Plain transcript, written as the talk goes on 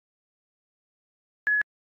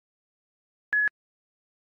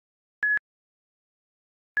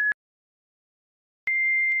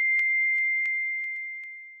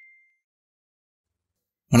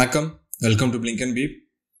வணக்கம், welcome to blink and beep.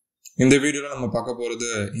 இந்த வீடியோவில் நம்ம பார்க்க போகிறது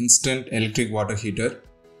இன்ஸ்டன்ட் எலக்ட்ரிக் வாட்டர் ஹீட்டர்.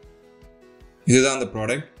 இதுதான் அந்த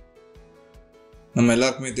ப்ராடக்ட். நம்ம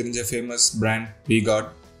எல்லாருக்குமே தெரிஞ்ச ஃபேமஸ் பிராண்ட் V-Guard.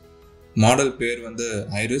 மாடல் பேர் வந்து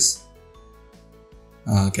ஐரிஸ்.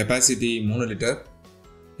 Capacity 3 litre.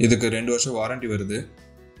 இதுக்கு 2 வருஷம் வாரண்டி வருது.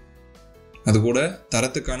 அது கூட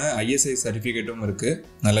தரத்துக்கான ISI சர்டிஃபிகேட்டும் இருக்குது.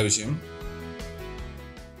 நல்ல விஷயம்.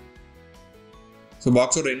 ஸோ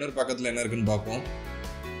பாக்ஸோட இன்னொரு பக்கத்தில் என்ன இருக்குன்னு பார்ப்போம்.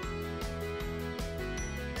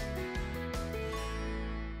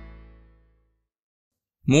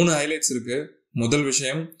 மூணு ஹைலைட்ஸ் இருக்கு. முதல்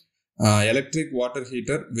விஷயம், electric water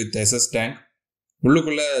heater with SS tank.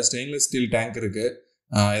 உள்ளுக்குள்ள ஸ்டெயின்லெஸ் ஸ்டீல் டேங்க் இருக்கு.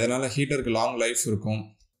 இதனால ஹீட்டருக்கு லாங் லைஃப் இருக்கும்.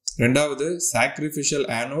 ரெண்டாவது, sacrificial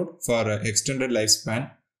anode for extended life span.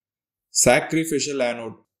 Sacrificial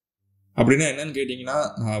anode அப்படின்னா என்னன்னு கேட்டிங்கன்னா,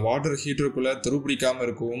 வாட்டர் ஹீட்டருக்குள்ளே துருப்பிடிக்காமல்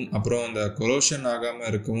இருக்கவும் அப்புறம் அந்த கொரோஷன் ஆகாமல்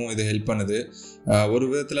இருக்கவும் இது ஹெல்ப் பண்ணுது. ஒரு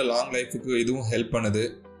விதத்தில் லாங் லைஃபுக்கு இதுவும் ஹெல்ப் பண்ணுது.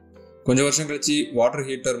 கொஞ்சம் வருஷம் கழிச்சு வாட்டர்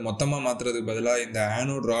ஹீட்டர் மொத்தமாக மாற்றுறதுக்கு பதிலாக இந்த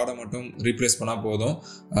ஆனோட் ராடை மட்டும் ரீப்ளேஸ் பண்ணால் போதும்.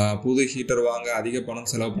 புது ஹீட்டர் வாங்க அதிக பணம்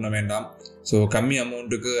செலவு பண்ண வேண்டாம். ஸோ கம்மி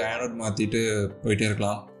அமௌண்ட்டுக்கு ஆனோட் மாற்றிட்டு போயிட்டே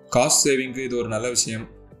இருக்கலாம். காஸ்ட் சேவிங்க்கு இது ஒரு நல்ல விஷயம்.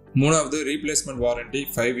 மூணாவது, replacement warranty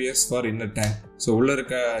 5 years for inner tank. So உள்ளே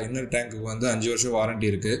இருக்க இன்னர் டேங்க்குக்கு வந்து 5 வருஷம் வாரண்டி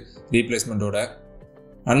இருக்குது ரீப்ளேஸ்மெண்ட்டோட.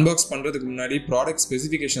 அன்பாக்ஸ் பண்ணுறதுக்கு முன்னாடி ப்ராடக்ட்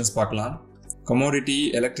ஸ்பெசிஃபிகேஷன்ஸ் பார்க்கலாம். Commodity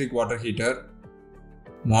electric water heater,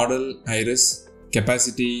 model iris,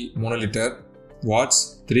 capacity 3 litre, watts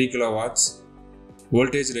 3 kilowatts,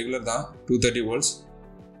 voltage regular தான் 230 வோல்ட்ஸ்.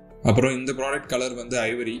 அப்புறம் இந்த ப்ராடக்ட் கலர் வந்து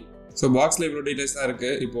ஐவரி. ஸோ பாக்ஸில் இவ்வளோ டீட்டெயில்ஸ் தான்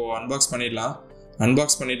இருக்குது. இப்போது அன்பாக்ஸ் பண்ணிடலாம்.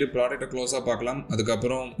 அன்பாக்ஸ் பண்ணிவிட்டு ப்ராடக்டை க்ளோஸாக பார்க்கலாம்.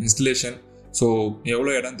 அதுக்கப்புறம் இன்ஸ்டலேஷன், ஸோ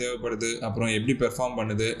எவ்வளோ இடம் தேவைப்படுது, அப்புறம் எப்படி பெர்ஃபார்ம்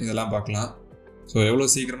பண்ணுது, இதெல்லாம் பார்க்கலாம். ஸோ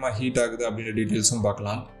எவ்வளோ சீக்கிரமாக ஹீட் ஆகுது அப்படின்ற டீட்டெயில்ஸும்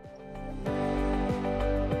பார்க்கலாம்.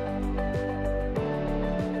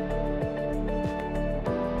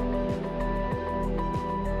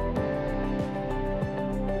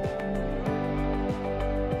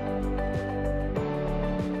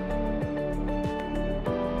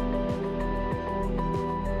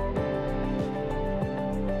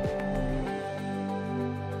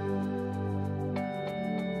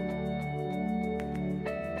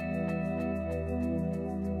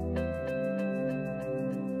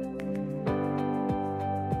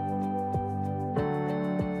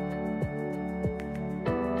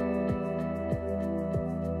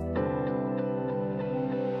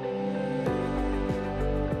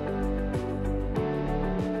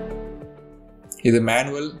 இது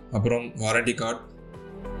மேனுவல், அப்புறம் வாரண்டி கார்டு.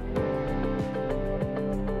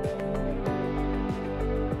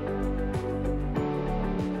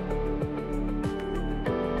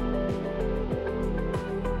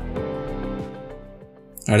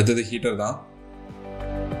 அடுத்தது ஹீட்டர் தான்.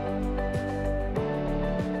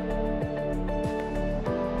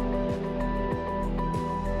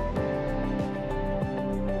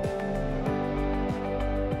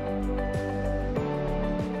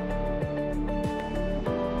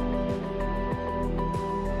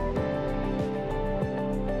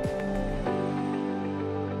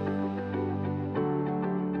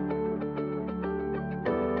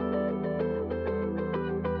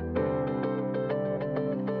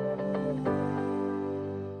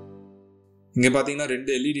 இங்கே பார்த்தீங்கன்னா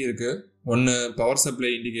 2 LED இருக்குது. ஒன்று பவர் சப்ளை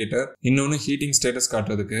இண்டிகேட்டர், இன்னொன்று ஹீட்டிங் ஸ்டேட்டஸ்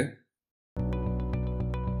காட்டுறதுக்கு.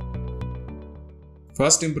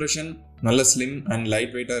 ஃபர்ஸ்ட் இம்ப்ரெஷன், நல்ல ஸ்லிம் அண்ட்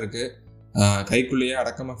லைட் வெயிட்டாக இருக்குது. கைக்குள்ளேயே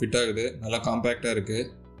அடக்கமாக ஃபிட் ஆகுது. நல்லா காம்பேக்டாக இருக்குது.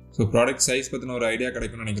 ஸோ ப்ராடக்ட் சைஸ் பற்றின ஒரு ஐடியா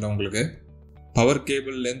கிடைக்கும்னு நினைக்கிறேன் உங்களுக்கு. பவர்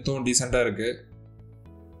கேபிள் லென்த்தும் டீசெண்டாக இருக்குது.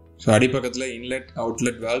 ஸோ அடிப்பக்கத்தில் இன்லெட்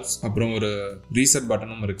அவுட்லெட் வால்வ்ஸ், அப்புறம் ஒரு ரீசெட்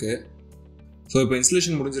பட்டனும் இருக்குது. ஸோ இப்போ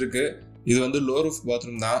இன்ஸ்டலேஷன் முடிஞ்சிருக்கு. இது வந்து லோ ரூஃப்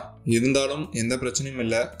பாத்ரூம் தான். இருந்தாலும் எந்த பிரச்சனையும்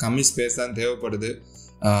இல்லை. கம்மி ஸ்பேஸ் தான் தேவைப்படுது.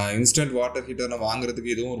 இன்ஸ்டன்ட் வாட்டர் ஹீட்டர்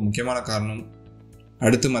வாங்குறதுக்கு இதுவும் ஒரு முக்கியமான காரணம்.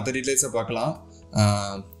 அடுத்து மற்ற டீட்டெயில்ஸை பார்க்கலாம்.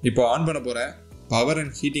 இப்போ ஆன் பண்ண போகிறேன். பவர்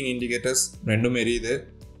அண்ட் ஹீட்டிங் இண்டிகேட்டர்ஸ் ரெண்டும் எரியுது.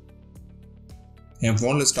 என்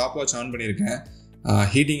ஃபோனில் ஸ்டாப் வாட்ச் ஆன் பண்ணியிருக்கேன்.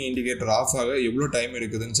 ஹீட்டிங் இண்டிகேட்டர் ஆஃப் ஆக எவ்வளோ டைம்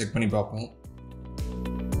எடுக்குதுன்னு செக் பண்ணி பார்ப்போம்.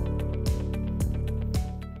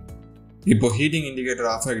 இப்போ ஹீட்டிங்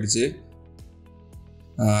இண்டிகேட்டர் ஆஃப் ஆகிடுச்சு.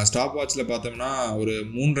 ஸ்டாப் வாட்சில் பார்த்தோம்னா ஒரு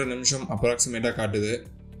 3.5 நிமிஷம் அப்ராக்சிமேட்டாக காட்டுது.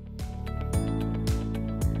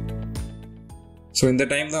 ஸோ இந்த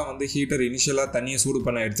டைம் தான் வந்து ஹீட்டர் இனிஷியலாக தண்ணியை சூடு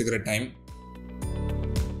பண்ண எடுத்துக்கிற டைம்.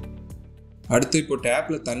 அடுத்து இப்போ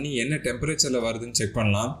டேப்பில் தண்ணி என்ன டெம்பரேச்சரில் வருதுன்னு செக்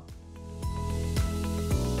பண்ணலாம்.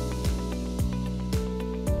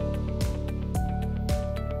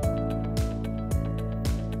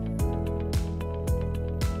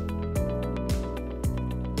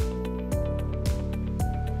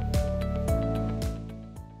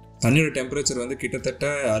 தண்ணியோட டெம்பரேச்சர் வந்து கிட்டத்தட்ட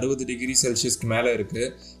 60 டிகிரி செல்சியஸ்க்கு மேலே இருக்குது.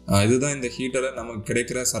 இதுதான் இந்த ஹீட்டரில் நமக்கு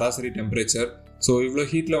கிடைக்கிற சராசரி டெம்பரேச்சர். ஸோ இவ்வளோ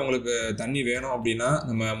ஹீட்டில் உங்களுக்கு தண்ணி வேணும் அப்படின்னா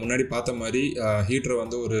நம்ம முன்னாடி பார்த்த மாதிரி ஹீட்டரை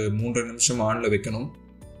வந்து ஒரு 3 நிமிஷம் ஆனில் வைக்கணும்.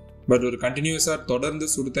 பட் ஒரு கண்டினியூஸாக தொடர்ந்து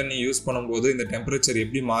சுடு தண்ணி யூஸ் பண்ணும்போது இந்த டெம்பரேச்சர்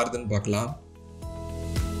எப்படி மாறுதுன்னு பார்க்கலாம்.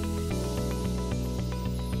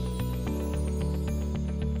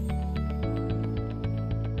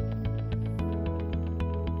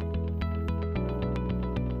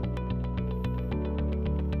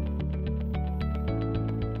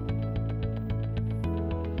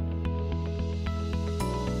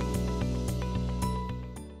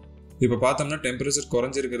 இப்போ பார்த்தோம்னா டெம்பரேச்சர்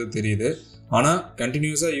குறைஞ்சிருக்கிறது தெரியுது. ஆனால்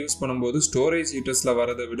கண்டினியூஸாக யூஸ் பண்ணும்போது ஸ்டோரேஜ் ஹீட்டர்ஸில்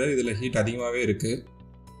வரதை விட இதில் ஹீட் அதிகமாகவே இருக்குது.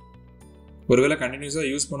 ஒருவேளை கண்டினியூஸாக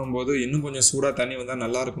யூஸ் பண்ணும்போது இன்னும் கொஞ்சம் சூடாக தண்ணி வந்தால்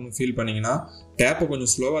நல்லா இருக்கும்னு ஃபீல் பண்ணிங்கன்னா டேப்பை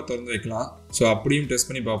கொஞ்சம் ஸ்லோவாக திறந்து வைக்கலாம். ஸோ அப்படியும் டெஸ்ட்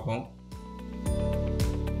பண்ணி பார்ப்போம்.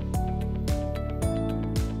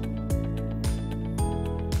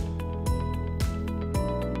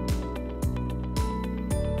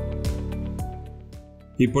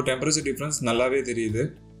 இப்போ டெம்பரேச்சர் டிஃப்ரென்ஸ் நல்லாவே தெரியுது.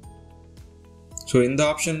 ஸோ இந்த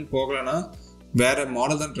ஆப்ஷன் போகலைன்னா வேறு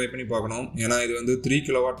மாடல் தான் ட்ரை பண்ணி பார்க்கணும். ஏன்னா இது வந்து 3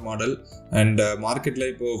 kW மாடல் அண்ட் மார்க்கெட்டில்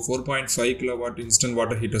இப்போது 4.5 kW இன்ஸ்டன்ட்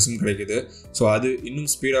வாட்டர் ஹீட்டர்ஸும் கிடைக்குது. ஸோ அது இன்னும்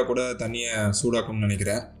ஸ்பீடாக கூட தண்ணியை சூடாக்கணும்னு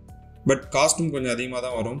நினைக்கிறேன். பட் காஸ்ட்டும் கொஞ்சம் அதிகமாக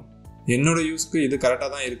தான் வரும். என்னோடய யூஸ்க்கு இது கரெக்டாக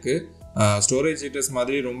தான் இருக்குது. ஸ்டோரேஜ் ஹீட்டர்ஸ்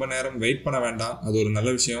மாதிரி ரொம்ப நேரம் வெயிட் பண்ண வேண்டாம். அது ஒரு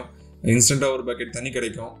நல்ல விஷயம். இன்ஸ்டண்ட்டாக ஒரு பக்கெட் தண்ணி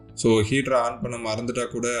கிடைக்கும். ஸோ ஹீட்டரை ஆன் பண்ண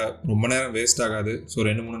மறந்துட்டால் கூட ரொம்ப நேரம் வேஸ்ட் ஆகாது. ஸோ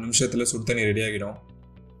 2-3 நிமிஷத்தில் சுடு தண்ணி ரெடி ஆகிடும்.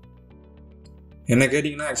 என்ன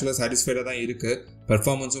கேட்டிங்கன்னா ஆக்சுவலாக சாட்டிஸ்ஃபைடாக தான் இருக்குது.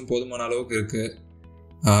 பெர்ஃபார்மன்ஸும் போதுமான அளவுக்கு இருக்குது.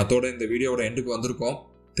 அதோட இந்த வீடியோவோட எண்டுக்கு வந்திருக்கோம்.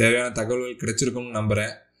 தேவையான தகவல்கள் கிடைச்சிருக்கும்னு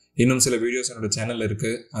நம்புகிறேன். இன்னும் சில வீடியோஸ் என்னோடய சேனலில்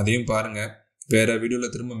இருக்குது, அதையும் பாருங்கள். வேறு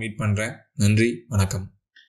வீடியோவில் திரும்ப மீட் பண்ணுறேன். நன்றி, வணக்கம்.